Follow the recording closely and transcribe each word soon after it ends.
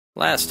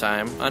Last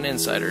time on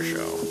Insider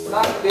Show. We're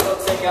not going to be able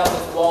to take out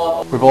this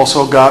wall. We've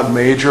also got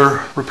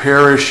major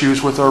repair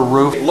issues with our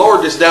roof.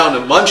 Lowered this down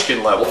to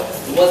munchkin level.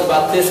 It was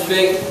about this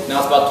big, now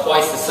it's about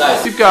twice the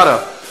size. You've got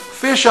a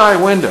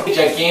fisheye window. A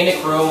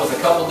gigantic room with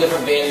a couple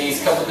different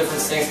vanities, couple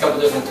different sinks, couple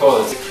different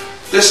toilets.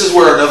 This is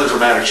where another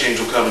dramatic change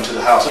will come into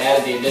the house. We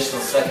added the additional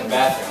second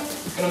bathroom.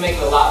 It's going to make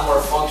it a lot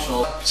more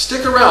functional.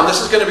 Stick around,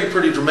 this is going to be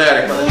pretty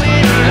dramatic.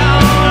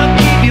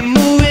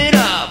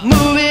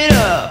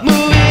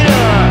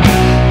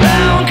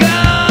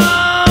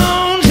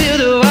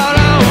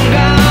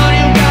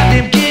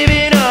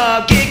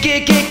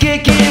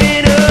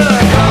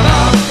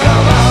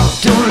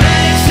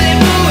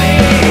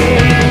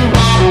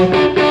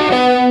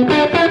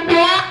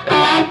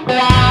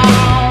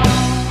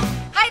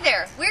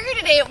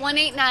 At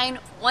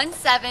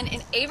 18917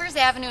 in Avers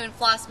Avenue in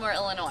Flossmoor,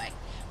 Illinois.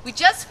 We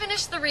just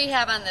finished the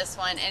rehab on this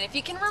one, and if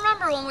you can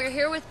remember when we were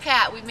here with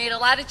Pat, we've made a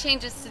lot of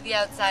changes to the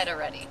outside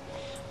already.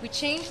 We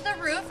changed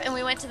the roof and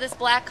we went to this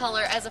black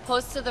color as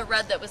opposed to the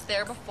red that was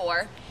there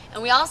before,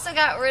 and we also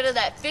got rid of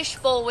that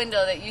fishbowl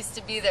window that used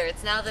to be there.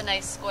 It's now the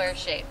nice square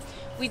shape.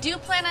 We do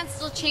plan on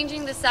still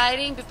changing the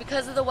siding, but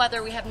because of the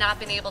weather we have not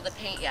been able to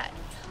paint yet.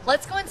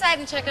 Let's go inside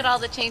and check out all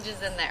the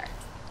changes in there.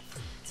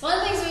 One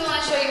of the things we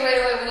want to show you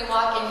right away when you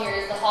walk in here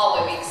is the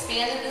hallway. We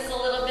expanded this a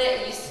little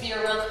bit. It used to be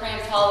a real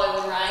cramped hallway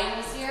when Ryan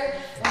was here,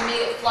 and we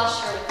made it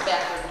flusher with the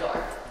bathroom door.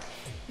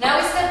 Now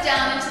we step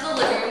down into the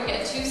living room. We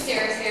got two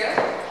stairs here,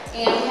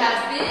 and we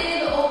have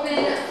big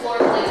open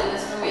floor plans in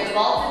this room. We have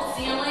vaulted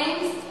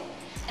ceilings,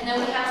 and then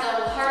we have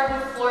the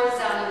hardwood floors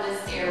down in this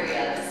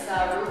area. This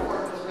roof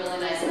work was really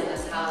nice in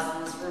this house,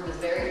 and this room is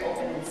very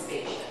open and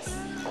spacious.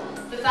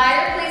 The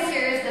fireplace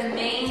here is the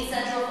main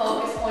central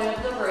focus point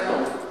of the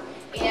room.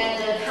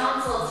 And the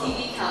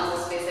TV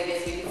console space, I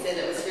guess you could say,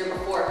 that was here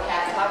before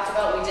Pat talked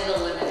about, we did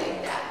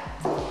eliminate that.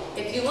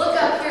 If you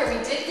look up here, we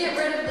did get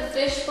rid of the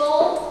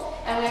fishbowl,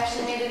 and we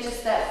actually made it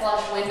just that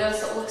flush window,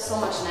 so it looks so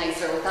much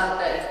nicer without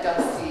that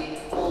dusty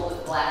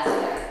old glass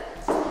there.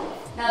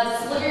 Now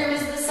this living room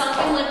is the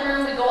sunken living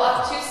room. We go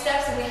up 2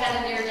 steps and we head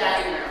into your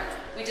dining room.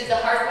 We did the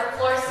hardwood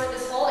floors through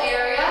this whole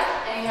area,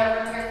 and you have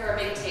room here for a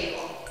big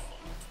table.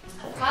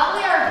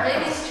 Probably our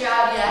biggest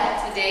job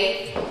yet to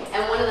date,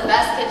 and one of the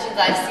best kitchens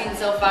I've seen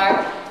so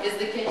far, is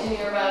the kitchen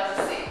you're about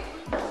to see.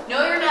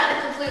 No, you're not in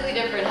a completely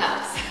different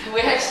house. We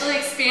actually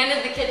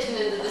expanded the kitchen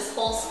into this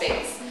whole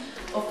space.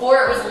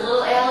 Before, it was a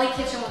little alley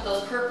kitchen with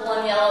those purple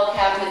and yellow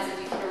cabinets,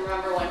 if you can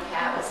remember when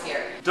Pat was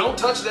here. Don't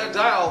touch that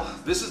dial.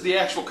 This is the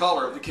actual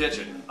color of the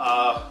kitchen.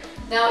 Now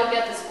we've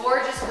got this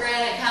gorgeous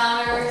granite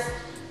counters,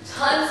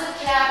 tons of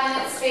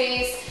cabinet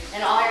space,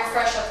 and all your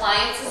fresh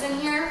appliances in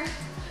here.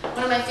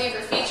 One of my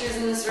favorite features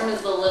in this room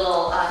is the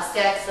little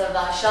stacks of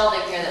shelving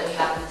here that we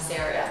have in this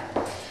area.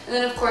 And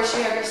then of course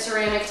you have your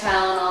ceramic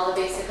tile and all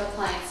the basic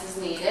appliances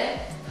needed.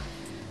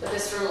 But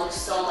this room looks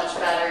so much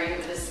better. You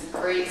have this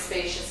great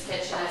spacious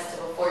kitchen as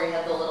to before you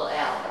had the little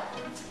alley.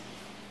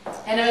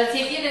 And I'm going to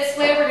take you this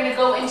way. We're going to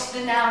go into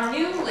the now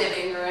new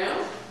living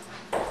room.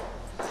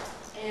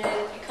 And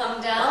if you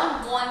come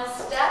down 1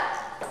 step,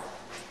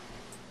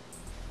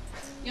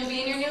 you'll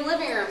be in your new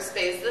living room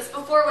space. This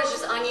before was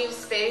just unused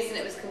space and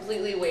it was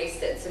completely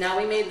wasted. So now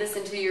we made this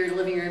into your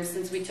living room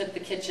since we took the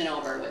kitchen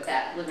over with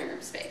that living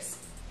room space.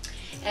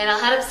 And I'll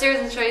head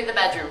upstairs and show you the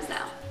bedrooms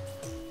now.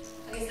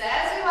 Okay, so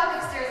as we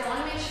walk upstairs, I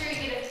want to make sure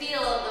you get a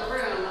feel of the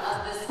room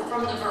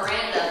from the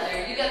veranda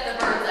there. You got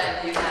the bird's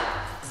eye view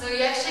now. So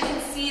you actually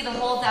can see the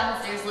whole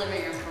downstairs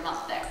living room from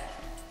up there.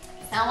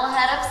 Now we'll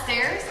head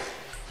upstairs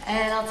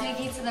and I'll take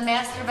you to the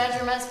master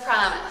bedroom as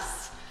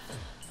promised.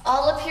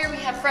 All up here we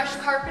have fresh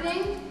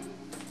carpeting,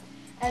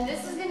 and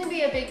this is going to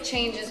be a big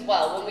change as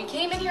well. When we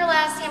came in here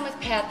last time with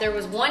Pat, there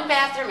was 1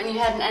 bathroom and you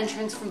had an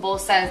entrance from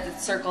both sides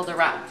that circled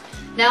around.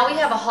 Now we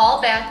have a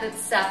hall bath that's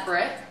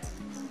separate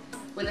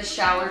with a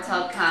shower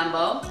tub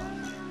combo.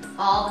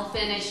 All the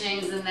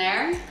finishings in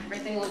there.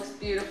 Everything looks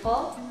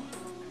beautiful.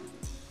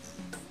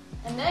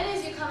 And then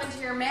as you come into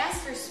your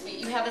master suite,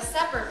 you have a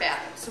separate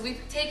bathroom. So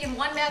we've taken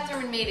 1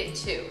 bathroom and made it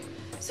 2.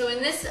 So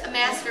in this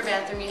master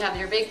bathroom, you have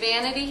your big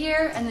vanity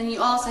here, and then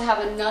you also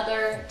have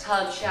another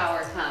tub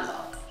shower combo.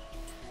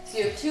 So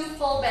you have 2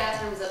 full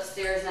bathrooms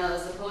upstairs now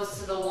as opposed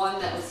to the one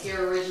that was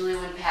here originally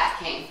when Pat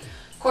came.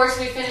 Of course,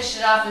 we finished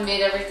it off and made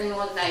everything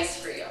look nice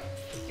for you.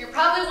 You're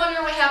probably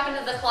wondering what happened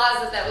to the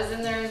closet that was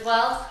in there as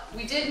well.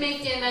 We did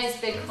make you a nice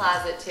big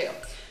closet too.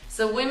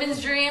 So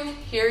women's dream,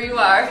 here you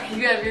are.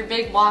 You have your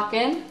big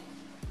walk-in.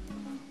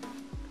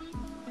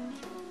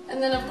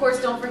 And then of course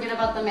don't forget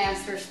about the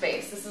master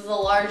space. This is a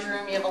large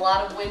room, you have a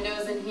lot of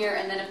windows in here,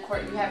 and then of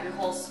course you have your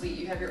whole suite.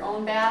 You have your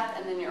own bath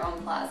and then your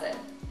own closet.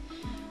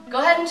 Go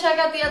ahead and check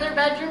out the other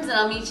bedrooms and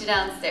I'll meet you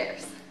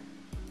downstairs.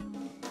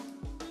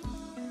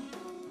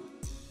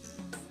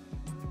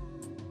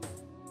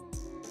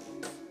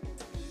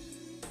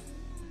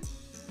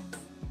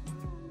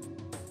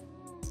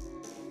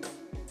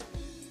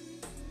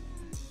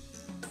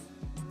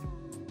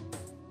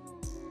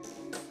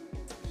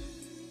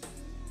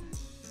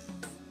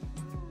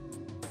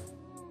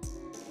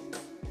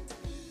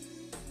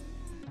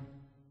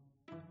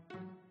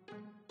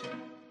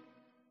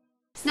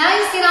 So now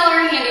you've seen all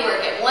our handiwork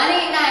at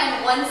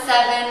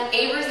 18917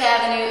 Avers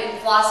Avenue in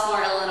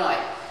Flossmoor, Illinois.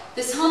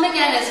 This home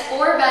again is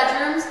 4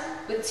 bedrooms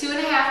with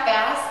 2.5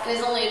 baths and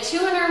is only a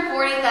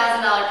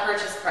 $240,000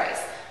 purchase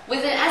price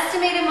with an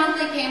estimated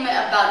monthly payment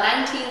of about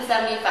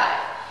 $1,975.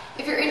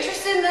 If you're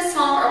interested in this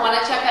home or want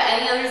to check out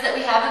any others that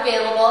we have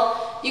available,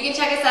 you can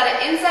check us out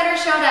at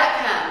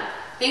insidershow.com.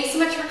 Thanks so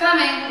much for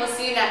coming. We'll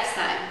see you next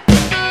time.